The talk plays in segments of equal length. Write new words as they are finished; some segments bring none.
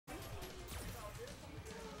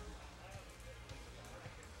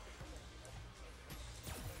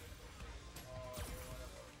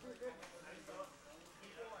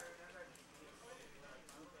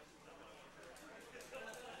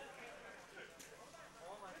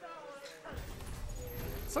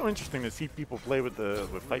So interesting to see people play with the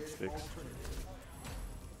fight sticks.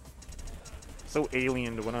 So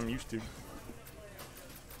alien to what I'm used to.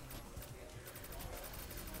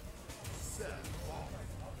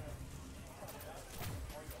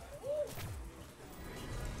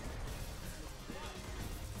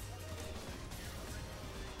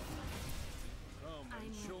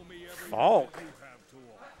 Falke.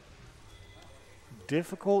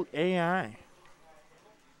 DifficultAI.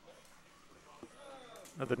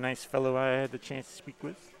 Another nice fellow I had the chance to speak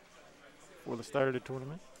with before the start of the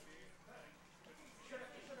tournament.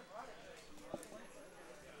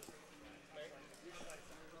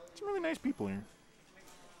 Some really nice people here.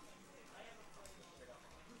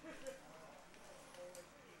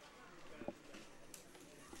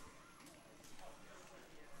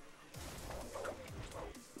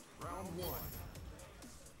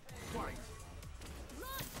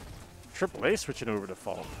 TripleA switching over to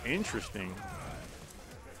Falke. Interesting.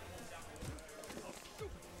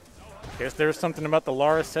 Guess there was something about the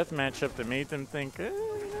Lara Seth matchup that made them think, you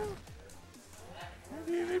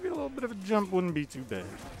know, maybe a little bit of a jump wouldn't be too bad.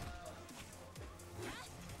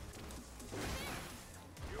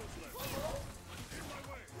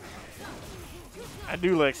 I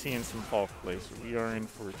do like seeing some Falke play, so we are in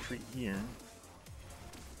for a treat here.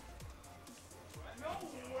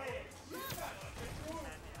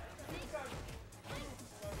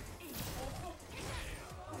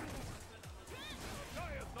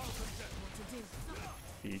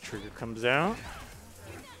 The trigger comes out.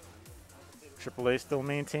 TripleA still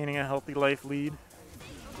maintaining a healthy life lead.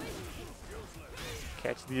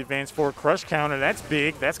 Catch the advanced forward crush counter. That's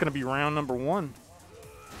big. That's going to be round number 1.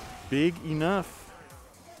 Big enough.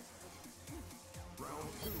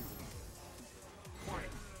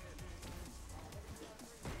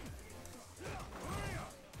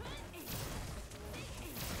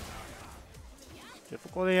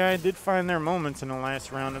 DifficultAI did find their moments in the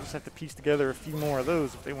last round. They'll just have to piece together a few more of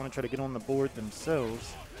those if they want to try to get on the board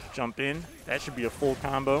themselves. Jump in. That should be a full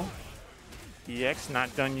combo. EX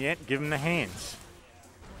not done yet. Give him the hands.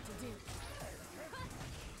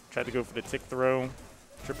 Tried to go for the tick throw.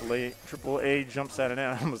 TripleA jumps out of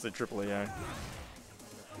that. I almost said TripleAI.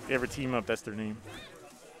 If they ever team up, that's their name.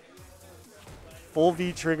 Full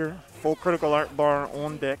V trigger. Full critical art bar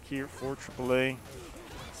on deck here for TripleA.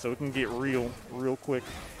 So it can get real quick.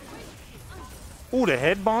 Ooh, the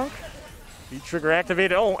head bonk. V trigger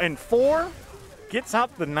activated. Oh, and 4 gets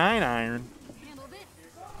out the 9-iron.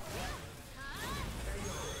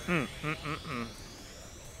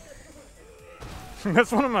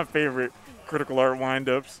 That's one of my favorite critical art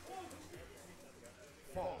windups.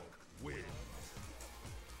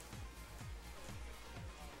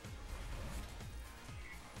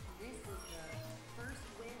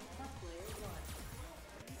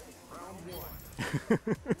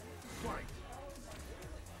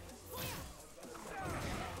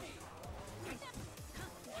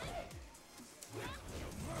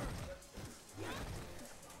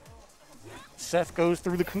 Seth goes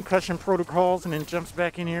through the concussion protocols and then jumps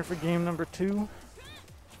back in here for game number 2. All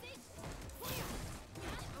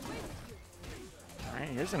right,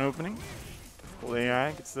 here's an opening.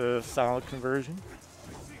 AI gets a solid conversion.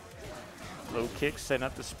 Low kick, setting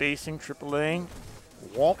up the spacing. TripleA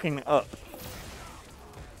walking up.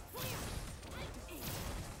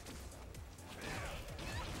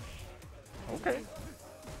 Okay.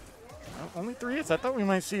 Well, only 3 hits. I thought we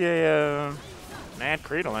might see a mad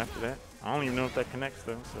cradle after that. I don't even know if that connects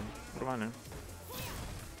though, so what do I know?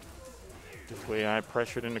 DifficultAI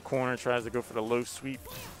pressured in the corner, tries to go for the low sweep.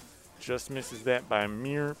 Just misses that by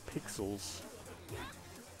mere pixels.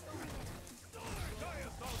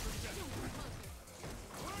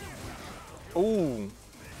 Ooh.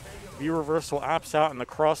 V reversal opts out and the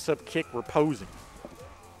cross up kick reposing.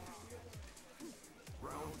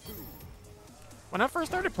 When I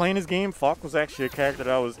first started playing this game, Falke was actually a character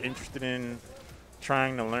that I was interested in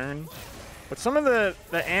trying to learn. But some of the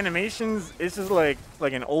animations, it's just like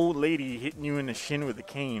an old lady hitting you in the shin with a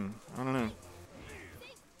cane. I don't know.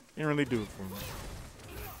 Didn't really do it for me.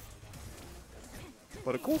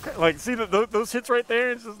 But a cool, like, see those hits right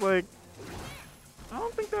there? It's just like, I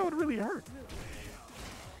don't think that would really hurt.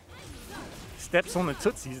 Steps on the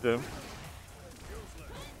tootsies though.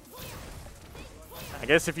 I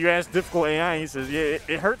guess if you ask DifficultAI, he says, yeah,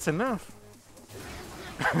 it hurts enough.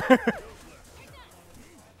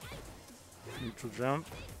 Neutral jump.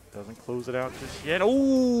 Doesn't close it out just yet.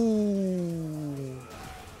 Ooh!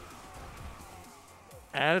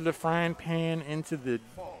 Added the frying pan into the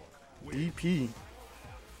DP.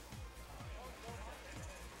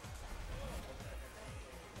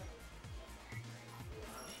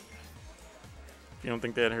 If you don't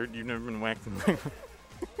think that hurt, you've never been whacked in the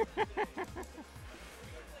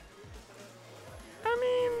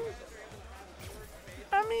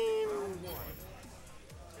I mean,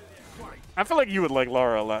 I feel like you would like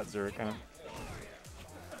Lara a lot, Zurich, huh?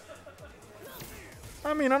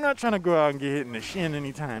 I mean, I'm not trying to go out and get hit in the shin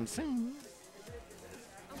anytime soon.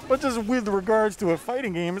 But just with regards to a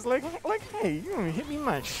fighting game, it's like, hey, you gonna hit me in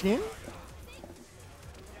my shin?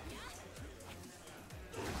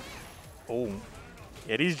 Oh.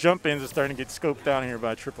 Yeah, these jump ins are starting to get scoped out here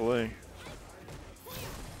by AAA.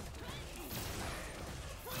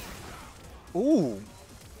 Ooh.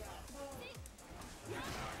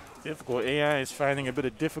 DifficultAI is finding a bit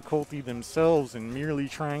of difficulty themselves and merely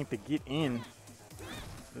trying to get in.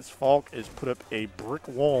 This Falke has put up a brick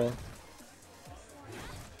wall.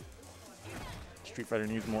 Street Fighter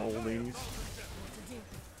needs more old ladies.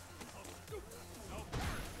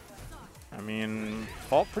 I mean,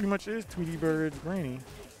 Falke pretty much is Tweety Bird's granny.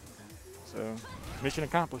 So, mission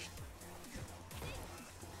accomplished.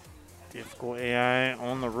 DifficultAI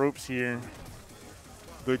on the ropes here.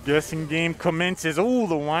 The guessing game commences. Oh,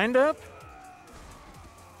 the windup.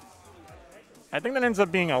 I think that ends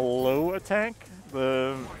up being a low attack.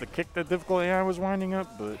 The kick that DifficultAI was winding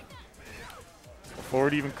up, but before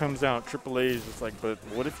it even comes out, AAA is just like, but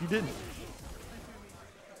what if you didn't?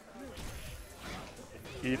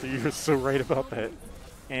 Either you're so right about that.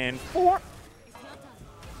 And 4.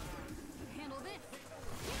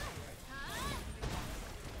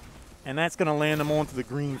 And that's gonna land them onto the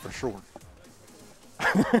green for sure.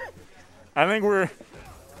 I think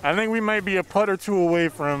we might be a putt or two away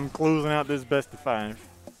from closing out this best of 5.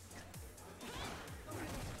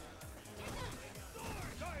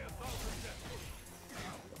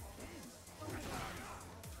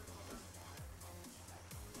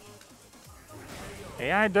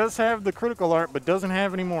 AI does have the critical art, but doesn't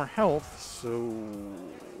have any more health, so